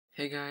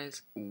Hey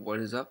guys, what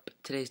is up?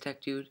 Today's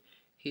Tech Dude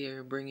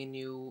here, bringing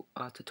you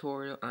a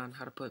tutorial on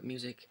how to put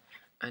music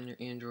on your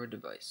Android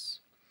device.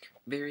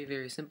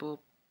 Very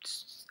simple.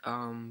 Just,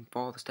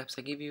 follow the steps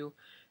I give you,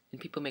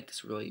 and people make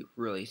this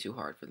really too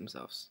hard for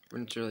themselves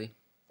when it's really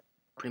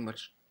pretty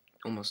much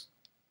almost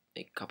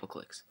a couple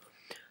clicks.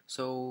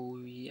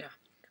 So yeah,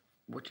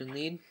 what you'll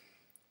need: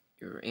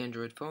 your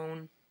Android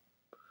phone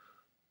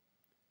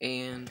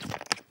and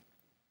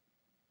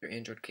your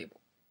Android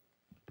cable.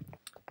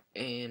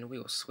 And we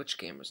will switch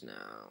cameras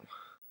now.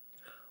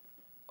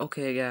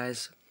 Okay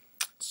guys,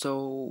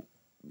 so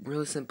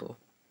really simple.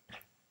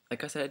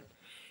 Like I said,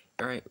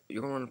 alright,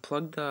 you're going to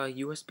plug the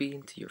USB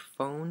into your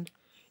phone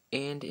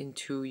and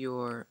into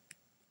your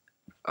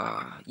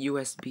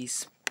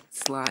USB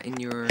slot in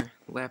your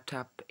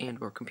laptop and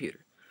or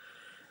computer.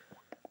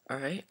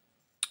 Alright,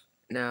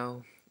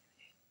 now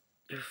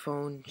your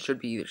phone should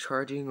be either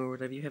charging or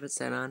whatever you have it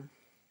set on,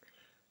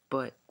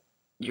 but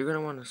you're going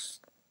to want to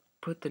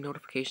put the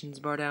notifications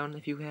bar down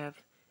if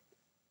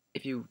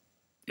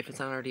it's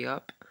not already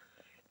up,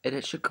 and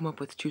it should come up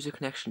with choose a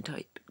connection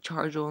type: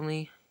 charge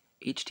only,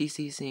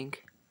 HTC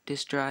sync,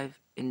 disk drive,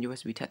 and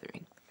USB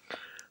tethering.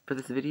 For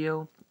this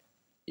video,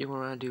 you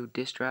want to do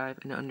disk drive,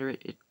 and under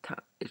it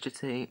should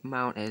say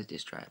mount as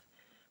disk drive.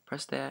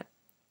 Press that,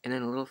 and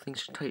then a little thing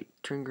should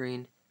turn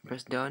green.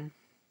 Press done.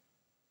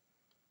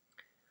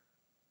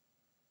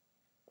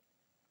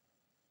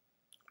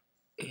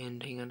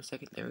 And hang on a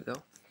second, there we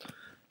go.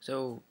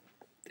 So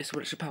this is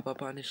what it should pop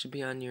up on. It should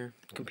be on your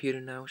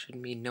computer now. It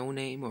should be no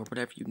name or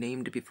whatever you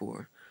named it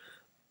before.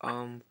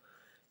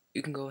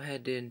 You can go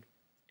ahead and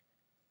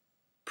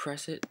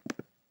press it.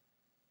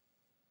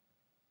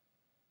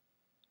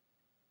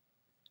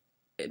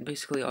 And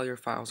basically all your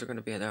files are going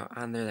to be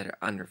on there that are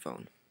on your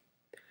phone.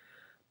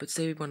 But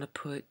say we want to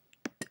put,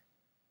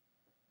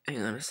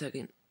 hang on a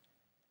second,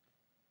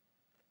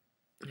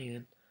 hang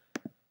on.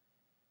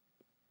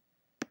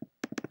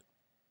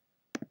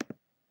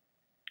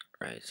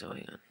 Alright, so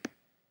hang on.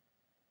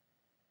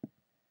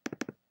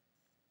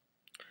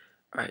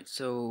 Alright,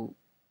 so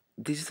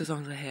these are the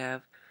songs I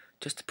have.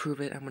 Just to prove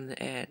it, I'm going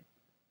to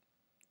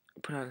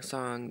put on a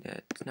song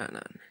that's not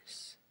on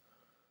this.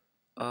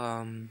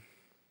 Songs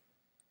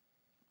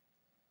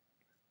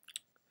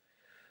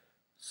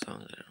I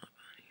don't know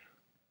about here.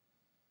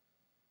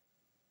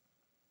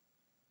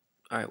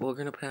 Alright, we're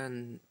going to put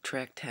on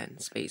track 10,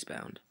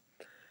 Spacebound.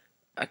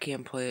 I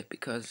can't play it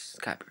because it's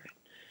copyright.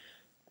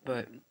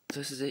 But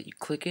this is it. You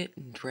click it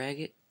and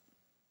drag it.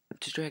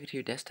 Just drag it to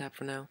your desktop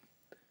for now.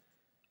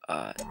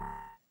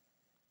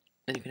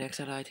 And you can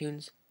exit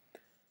iTunes.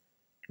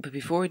 But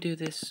before we do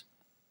this,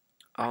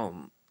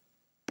 yeah,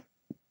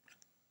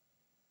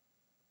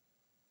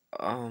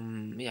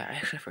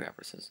 actually I forgot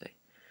what it says to say.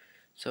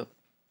 So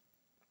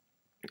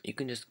you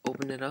can just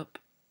open it up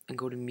and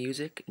go to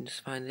music and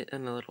just find it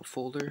in a little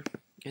folder,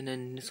 and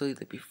then this will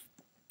either be,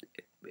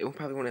 it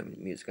probably won't have any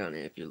music on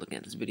it if you're looking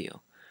at this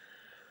video.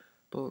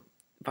 But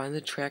find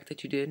the track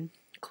that you did,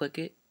 click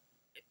it,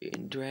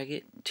 and drag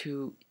it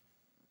to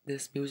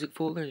this music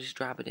folder and just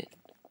drop it in.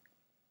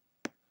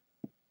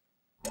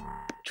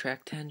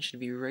 Track 10 should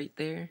be right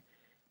there,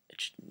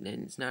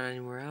 and it's not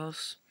anywhere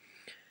else.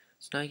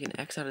 So now you can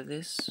X out of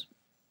this,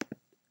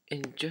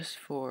 and just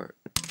for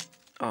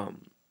to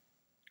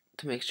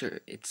make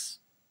sure it's,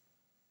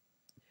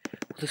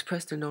 just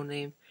press the no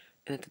name,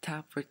 and at the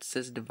top where it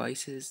says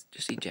devices,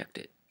 just eject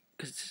it,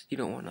 because you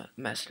don't want to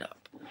mess it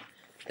up.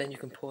 Then you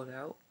can pull it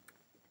out,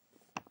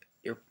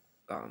 your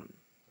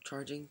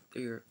charging,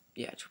 or your,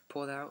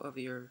 pull it out of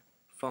your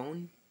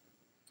phone,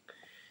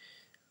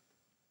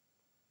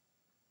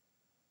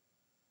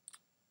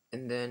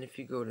 and then if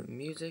you go to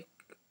music,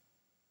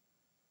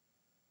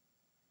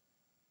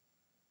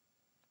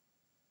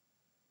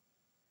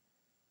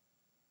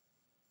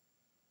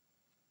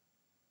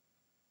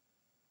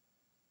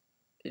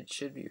 it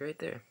should be right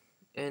there.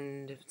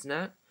 And if it's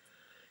not,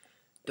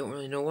 don't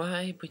really know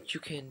why, but you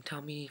can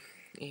tell me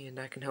and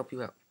I can help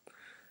you out.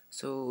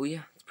 So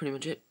yeah, that's pretty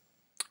much it.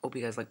 Hope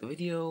you guys liked the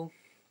video.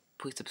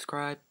 Please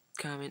subscribe,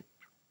 comment,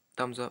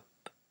 thumbs up,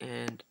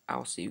 and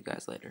I'll see you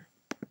guys later.